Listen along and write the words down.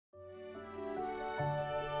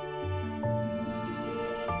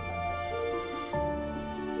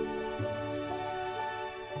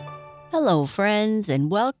Hello, friends,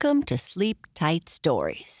 and welcome to Sleep Tight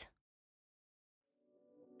Stories.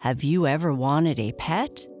 Have you ever wanted a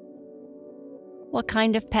pet? What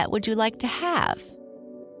kind of pet would you like to have?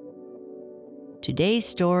 Today's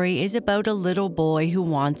story is about a little boy who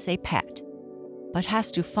wants a pet, but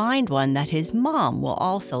has to find one that his mom will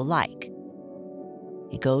also like.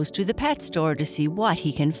 He goes to the pet store to see what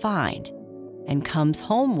he can find, and comes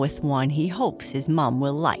home with one he hopes his mom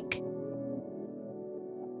will like.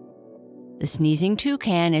 The Sneezing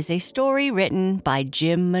Toucan is a story written by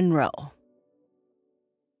Jim Monroe.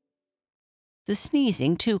 The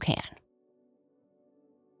Sneezing Toucan.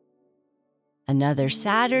 Another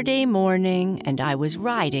Saturday morning, and I was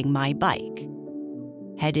riding my bike,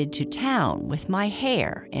 headed to town with my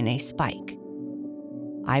hair in a spike.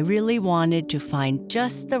 I really wanted to find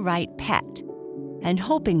just the right pet, and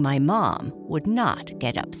hoping my mom would not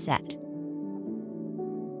get upset.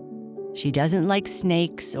 She doesn't like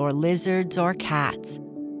snakes or lizards or cats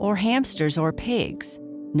or hamsters or pigs.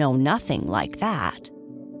 No, nothing like that.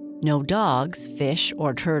 No dogs, fish,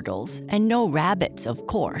 or turtles, and no rabbits, of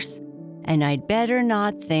course. And I'd better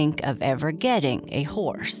not think of ever getting a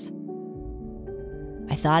horse.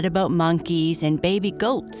 I thought about monkeys and baby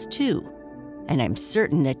goats, too, and I'm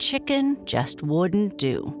certain a chicken just wouldn't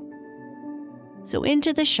do. So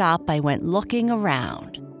into the shop I went looking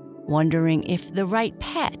around, wondering if the right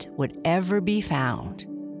pet would ever be found.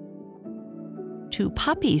 Two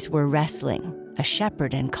puppies were wrestling, a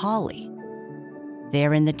shepherd and collie.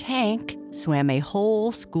 There in the tank swam a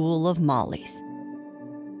whole school of mollies.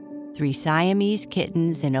 3 Siamese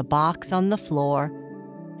kittens in a box on the floor,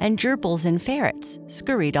 and gerbils and ferrets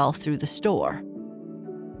scurried all through the store.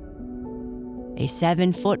 A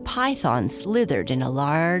 7-foot python slithered in a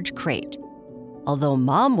large crate. Although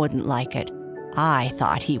Mom wouldn't like it, I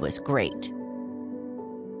thought he was great.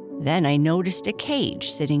 Then I noticed a cage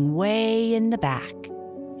sitting way in the back.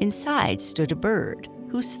 Inside stood a bird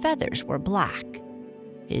whose feathers were black.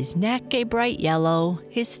 His neck a bright yellow,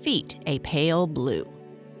 his feet a pale blue.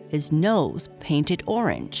 His nose painted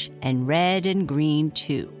orange and red and green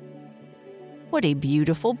too. What a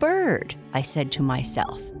beautiful bird, I said to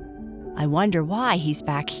myself. I wonder why he's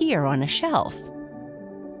back here on a shelf.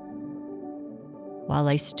 While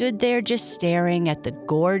I stood there just staring at the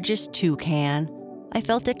gorgeous toucan, I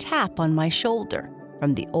felt a tap on my shoulder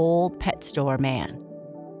from the old pet store man.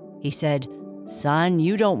 He said, "Son,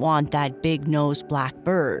 you don't want that big-nosed black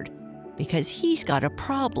bird, because he's got a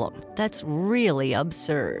problem that's really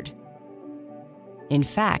absurd. In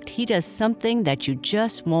fact, he does something that you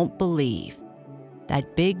just won't believe.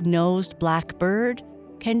 That big-nosed black bird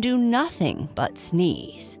can do nothing but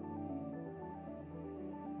sneeze."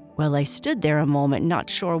 Well, I stood there a moment not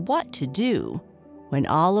sure what to do, when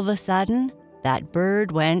all of a sudden, that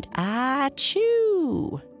bird went,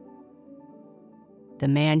 "Achoo!" The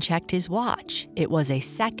man checked his watch. It was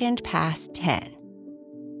 10:02.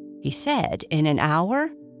 He said, in an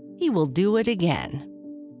hour, he will do it again.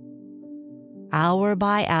 Hour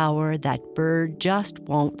by hour, that bird just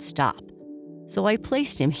won't stop, so I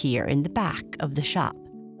placed him here in the back of the shop.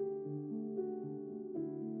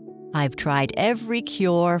 I've tried every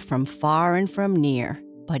cure from far and from near,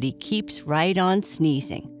 but he keeps right on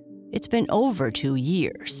sneezing. It's been over 2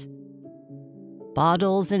 years.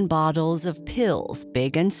 Bottles and bottles of pills,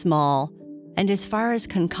 big and small, and as far as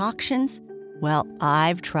concoctions, well,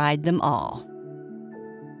 I've tried them all.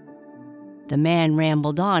 The man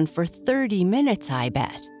rambled on for 30 minutes, I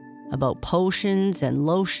bet, about potions and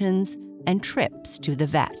lotions and trips to the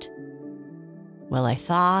vet. Well, I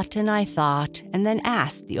thought, and then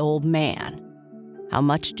asked the old man, "How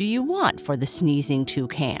much do you want for the Sneezing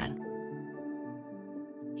Toucan?"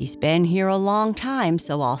 "He's been here a long time,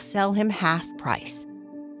 so I'll sell him half price,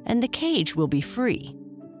 and the cage will be free.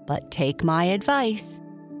 But take my advice.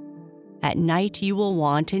 At night you will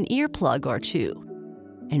want an earplug or two."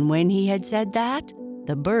 And when he had said that,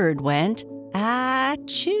 the bird went,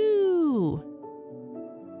 "Achoo!"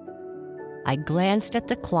 I glanced at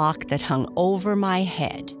the clock that hung over my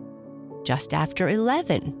head. Just after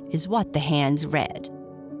 11 is what the hands read.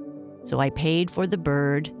 So I paid for the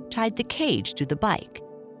bird, tied the cage to the bike,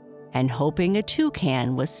 and hoping a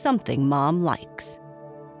toucan was something Mom likes.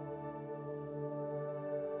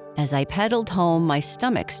 As I pedaled home, my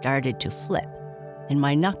stomach started to flip, and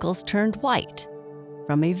my knuckles turned white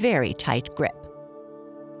from a very tight grip.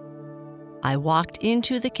 I walked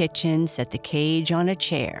into the kitchen, set the cage on a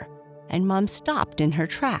chair, and Mom stopped in her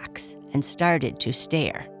tracks and started to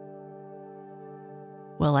stare.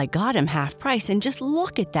 Well, I got him half price, and just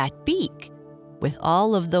look at that beak. With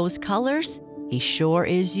all of those colors, he sure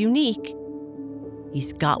is unique.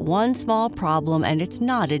 He's got one small problem, and it's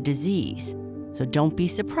not a disease, so don't be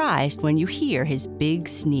surprised when you hear his big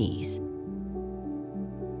sneeze."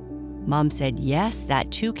 Mom said, "Yes,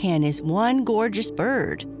 that toucan is one gorgeous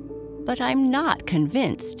bird, but I'm not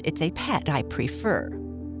convinced it's a pet I prefer.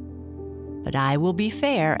 But I will be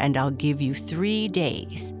fair, and I'll give you 3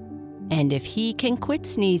 days. And if he can quit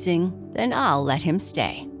sneezing, then I'll let him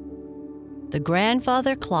stay." The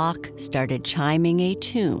grandfather clock started chiming a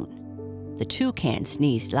tune. The toucan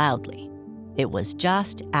sneezed loudly. It was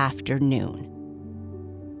just after noon.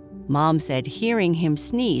 Mom said hearing him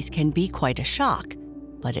sneeze can be quite a shock,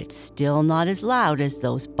 but it's still not as loud as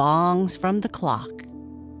those bongs from the clock.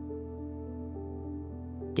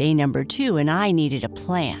 Day number 2, and I needed a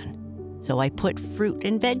plan, so I put fruit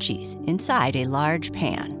and veggies inside a large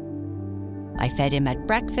pan. I fed him at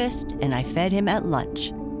breakfast and I fed him at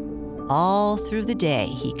lunch. All through the day,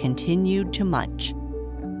 he continued to munch.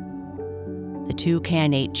 The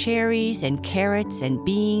toucan ate cherries and carrots and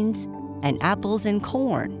beans and apples and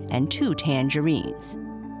corn and 2 tangerines.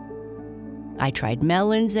 I tried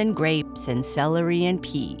melons and grapes and celery and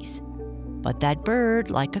peas, but that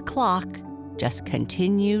bird, like a clock, just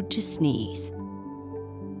continued to sneeze.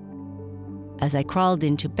 As I crawled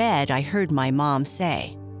into bed, I heard my mom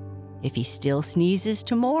say, "If he still sneezes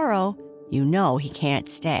tomorrow, you know he can't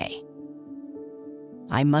stay.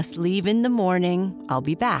 I must leave in the morning. I'll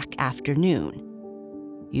be back after noon.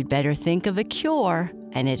 You'd better think of a cure,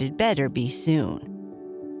 and it'd better be soon."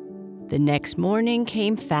 The next morning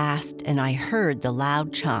came fast, and I heard the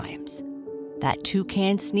loud chimes. That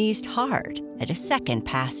toucan sneezed hard at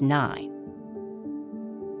 9:02.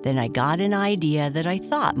 Then I got an idea that I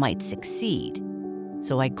thought might succeed,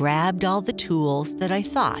 so I grabbed all the tools that I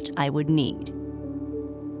thought I would need.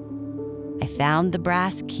 I found the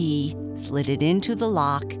brass key, slid it into the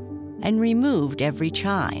lock, and removed every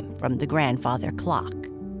chime from the grandfather clock.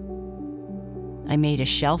 I made a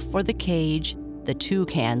shelf for the cage. The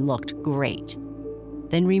toucan looked great.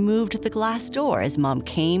 Then removed the glass door as Mom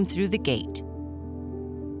came through the gate.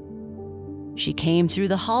 She came through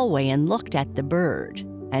the hallway and looked at the bird,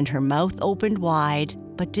 and her mouth opened wide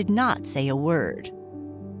but did not say a word.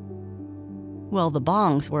 Well, the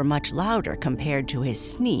bongs were much louder compared to his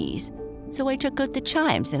sneeze, so I took out the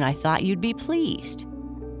chimes and I thought you'd be pleased.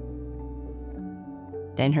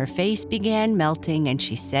 Then her face began melting and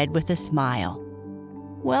she said with a smile,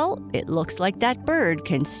 "Well, it looks like that bird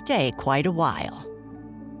can stay quite a while."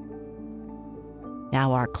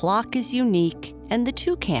 Now our clock is unique and the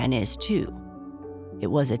toucan is too. It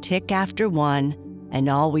was a tick after 1, and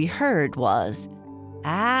all we heard was,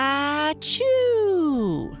 "Achoo!"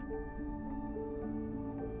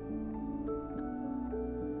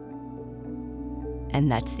 And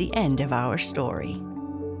that's the end of our story.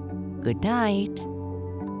 Good night.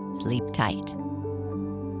 Sleep tight.